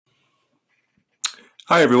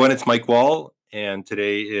Hi, everyone. It's Mike Wall, and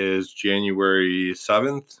today is January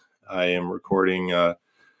 7th. I am recording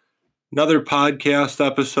another podcast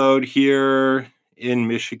episode here in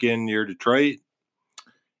Michigan near Detroit.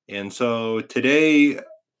 And so today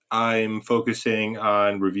I'm focusing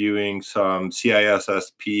on reviewing some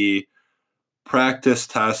CISSP practice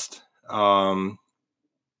test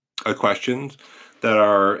questions that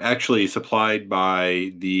are actually supplied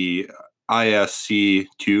by the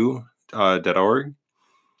ISC2.org.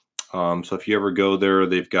 So if you ever go there,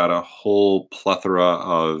 they've got a whole plethora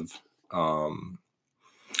of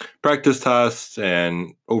practice tests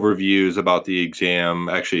and overviews about the exams,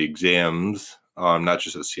 not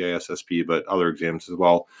just at CISSP, but other exams as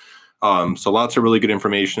well. So lots of really good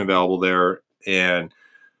information available there. And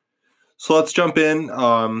so let's jump in.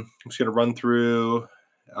 I'm just going to run through,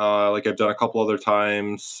 like I've done a couple other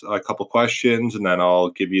times, a couple questions, and then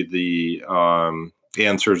I'll give you the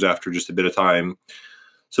answers after just a bit of time.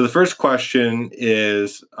 So the first question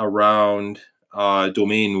is around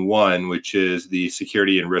domain 1, which is the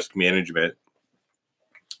security and risk management.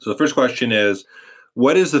 So the first question is,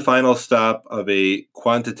 what is the final step of a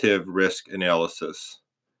quantitative risk analysis?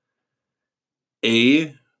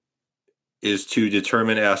 A is to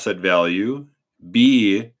determine asset value.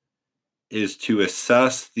 B is to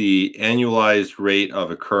assess the annualized rate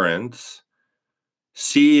of occurrence.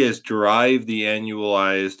 C is derive the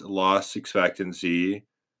annualized loss expectancy.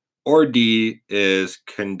 Or D is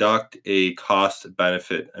conduct a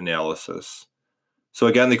cost-benefit analysis. So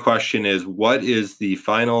again, the question is, what is the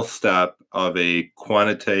final step of a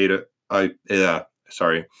quantitative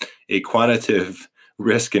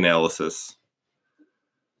risk analysis?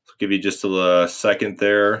 So I'll give you just a second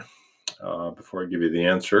there before I give you the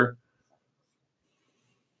answer.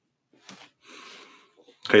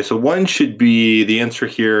 Okay, so one should be, the answer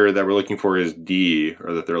here that we're looking for is D,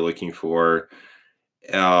 or that they're looking for.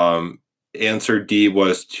 Answer D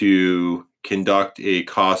was to conduct a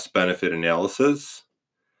cost-benefit analysis.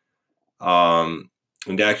 And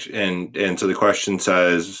so the question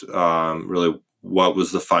says, really, what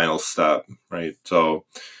was the final step, right? So,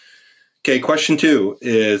 okay, question 2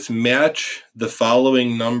 is match the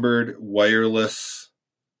following numbered wireless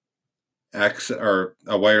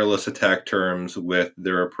attack terms with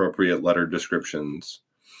their appropriate letter descriptions.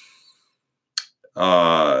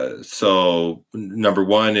 So number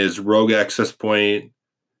 1 is rogue access point,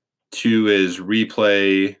 2 is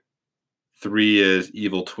replay, 3 is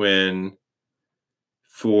evil twin,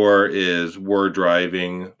 4 is war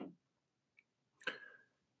driving.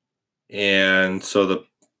 And so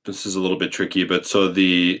this is a little bit tricky, but so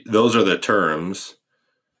those are the terms.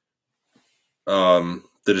 The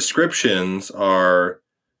descriptions are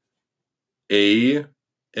A,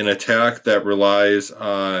 an attack that relies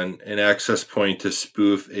on an access point to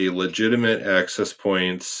spoof a legitimate access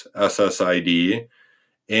point's SSID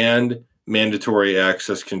and mandatory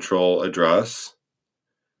access control address.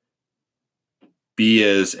 B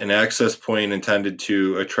is an access point intended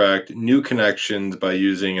to attract new connections by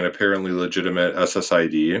using an apparently legitimate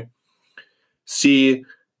SSID. C,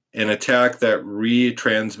 an attack that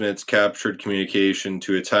retransmits captured communication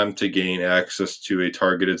to attempt to gain access to a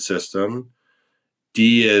targeted system.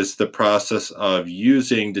 D is the process of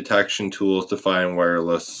using detection tools to find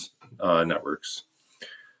wireless networks.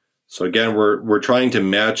 So again, we're trying to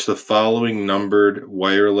match the following numbered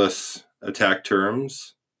wireless attack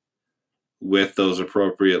terms with those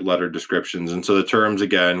appropriate letter descriptions. And so the terms,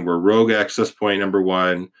 again, were rogue access point number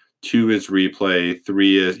 1, 2 is replay,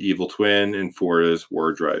 3 is evil twin, and 4 is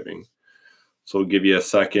war driving. So I'll give you a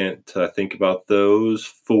second to think about those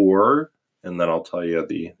 4, and then I'll tell you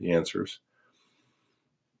the answers.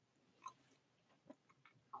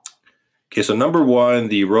 Okay, so number 1,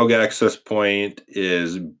 the rogue access point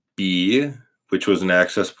is B, which was an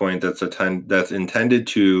access point that's intended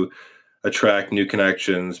to attract new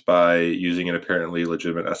connections by using an apparently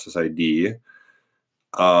legitimate SSID.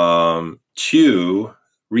 2,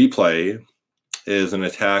 replay, is an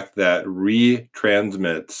attack that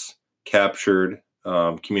retransmits captured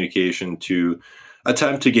communication to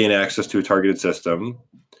attempt to gain access to a targeted system.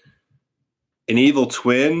 An evil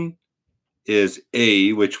twin is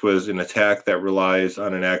A, which was an attack that relies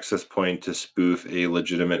on an access point to spoof a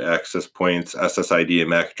legitimate access point's SSID and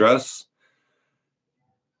MAC address.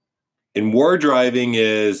 And war driving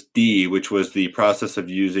is D, which was the process of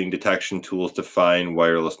using detection tools to find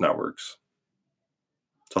wireless networks.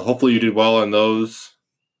 So hopefully you did well on those.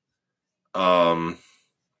 Okay,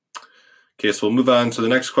 so we'll move on. So the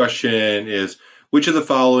next question is, which of the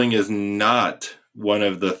following is not one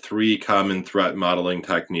of the 3 common threat modeling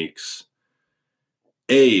techniques?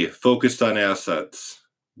 A, focused on assets.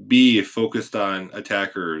 B, focused on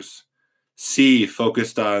attackers, C,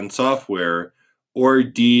 focused on software, or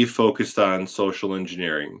D, focused on social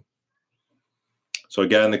engineering? So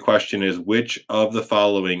again, the question is, which of the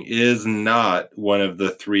following is not one of the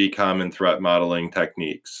 3 common threat modeling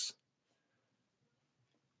techniques?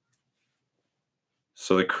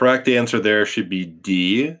 So the correct answer there should be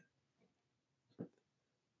D,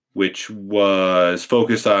 which was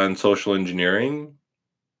focused on social engineering.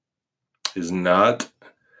 Is not.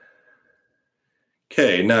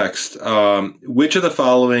 Okay, next. Which of the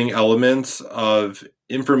following elements of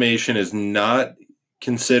information is not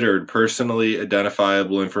considered personally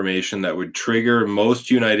identifiable information that would trigger most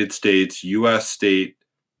United States, U.S. state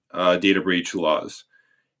data breach laws?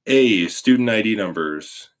 A, student ID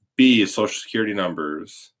numbers. B, social security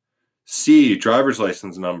numbers. C, driver's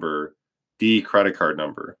license number. D, credit card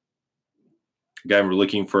number. Again, we're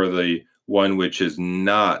looking for the one which is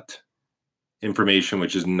not information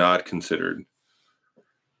which is not considered.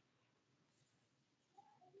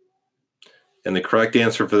 And the correct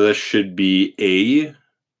answer for this should be A,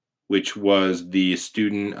 which was the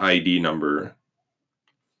student ID number.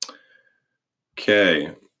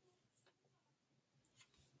 Okay.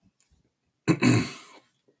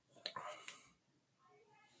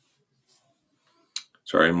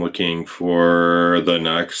 Sorry, I'm looking for the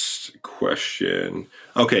next question.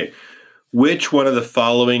 Okay. Which one of the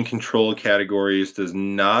following control categories does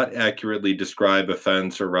not accurately describe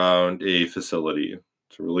offense around a facility?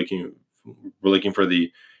 So we're looking for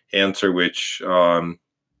the answer which of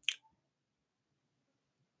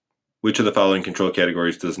the following control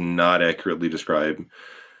categories does not accurately describe?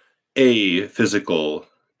 A, physical,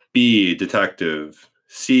 B, detective,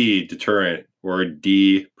 C, deterrent, or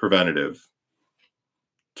D, preventative?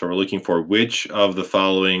 So we're looking for which of the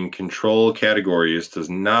following control categories does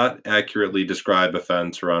not accurately describe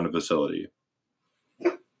offense around a facility?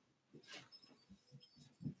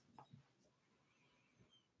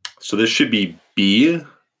 So this should be B,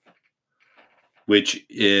 which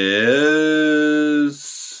is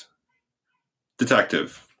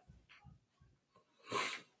detective.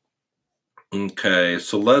 Okay,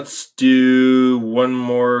 so let's do one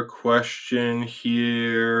more question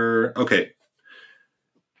here. Okay.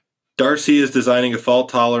 Darcy is designing a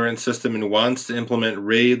fault-tolerant system and wants to implement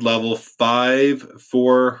RAID level 5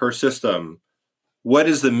 for her system. What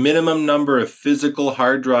is the minimum number of physical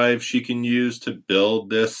hard drives she can use to build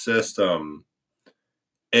this system?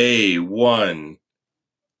 A, 1,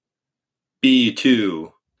 B,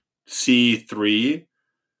 2, C, 3,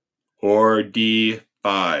 or D,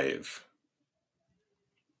 5?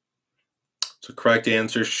 So correct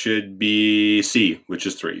answer should be C, which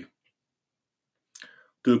is 3.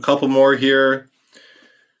 Do a couple more here.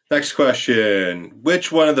 Next question.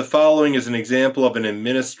 Which one of the following is an example of an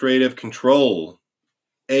administrative control?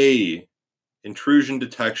 A, intrusion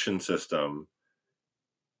detection system.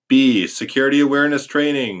 B, security awareness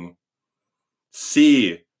training.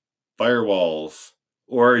 C, firewalls.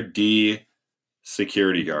 Or D,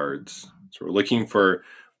 security guards. So we're looking for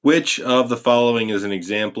which of the following is an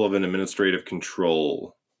example of an administrative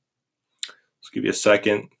control. Let's give you a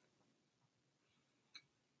second.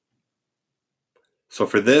 So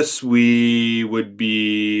for this, we would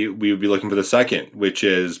be looking for the second, which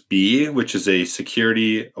is B, which is a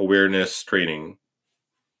security awareness training.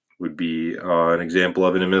 Would be an example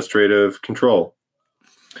of an administrative control.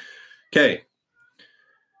 Okay.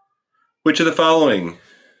 Which of the following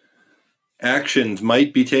actions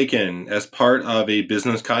might be taken as part of a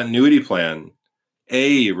business continuity plan?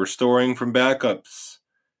 A, restoring from backups.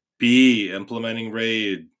 B, implementing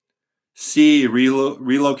RAID. C,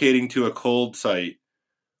 relocating to a cold site.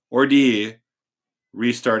 Or D,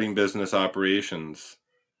 restarting business operations.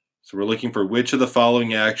 So we're looking for which of the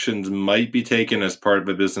following actions might be taken as part of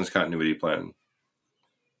a business continuity plan.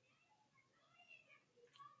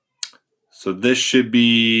 So this should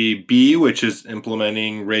be B, which is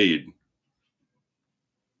implementing RAID.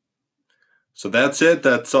 So that's it.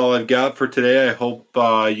 That's all I've got for today. I hope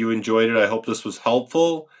you enjoyed it. I hope this was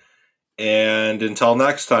helpful. And until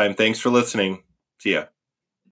next time, thanks for listening. See ya.